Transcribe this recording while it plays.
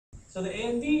So the A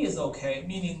and B is okay,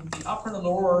 meaning the upper and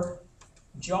lower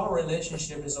jaw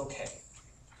relationship is okay.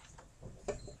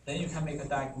 Then you can make a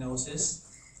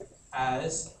diagnosis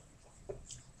as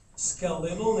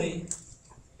skeletally,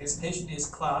 this patient is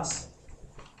class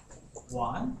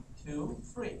 1, 2,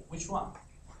 3. Which one?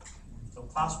 So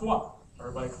class 1,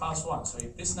 everybody class 1. So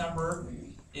if this number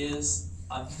is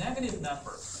a negative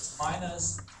number, it's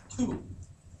 -2,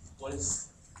 what's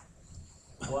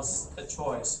the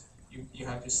choice? You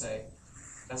have to say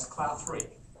that's class 3.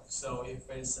 So if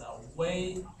it's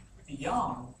way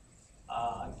beyond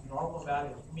normal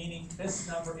value, meaning this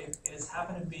number if it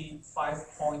happen to be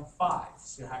 5.5,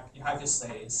 so you have to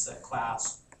say it's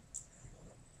class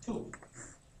 2.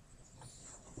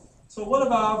 So what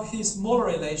about his molar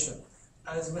relation?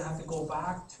 As we have to go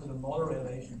back to the molar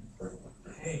relation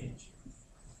page.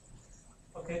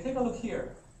 Okay, take a look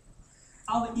here.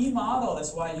 On the E model,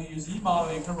 that's why you use E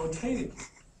model, you can rotate it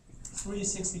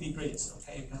 360 degrees.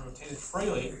 Okay, you can rotate it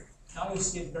freely. Now you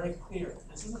see it very clear.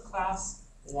 This is a class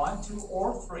 1, 2,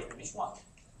 or 3. Which one?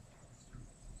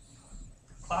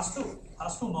 Class 2.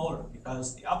 Class 2 molar,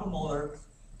 because the upper molar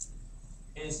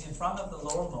is in front of the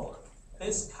lower molar.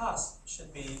 This cusp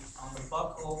should be on the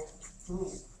buccal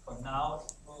groove, but now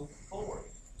move forward.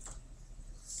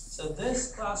 So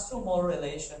this class 2 molar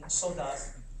relation, so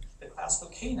does the class 2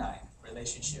 canine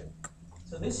relationship.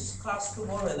 So this class 2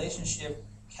 molar relationship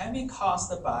can be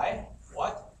caused by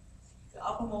what? The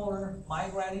upper molar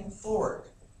migrating forward.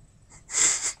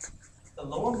 The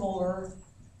lower molar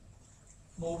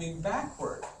moving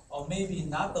backward, or maybe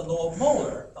not the lower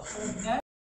molar, the whole neck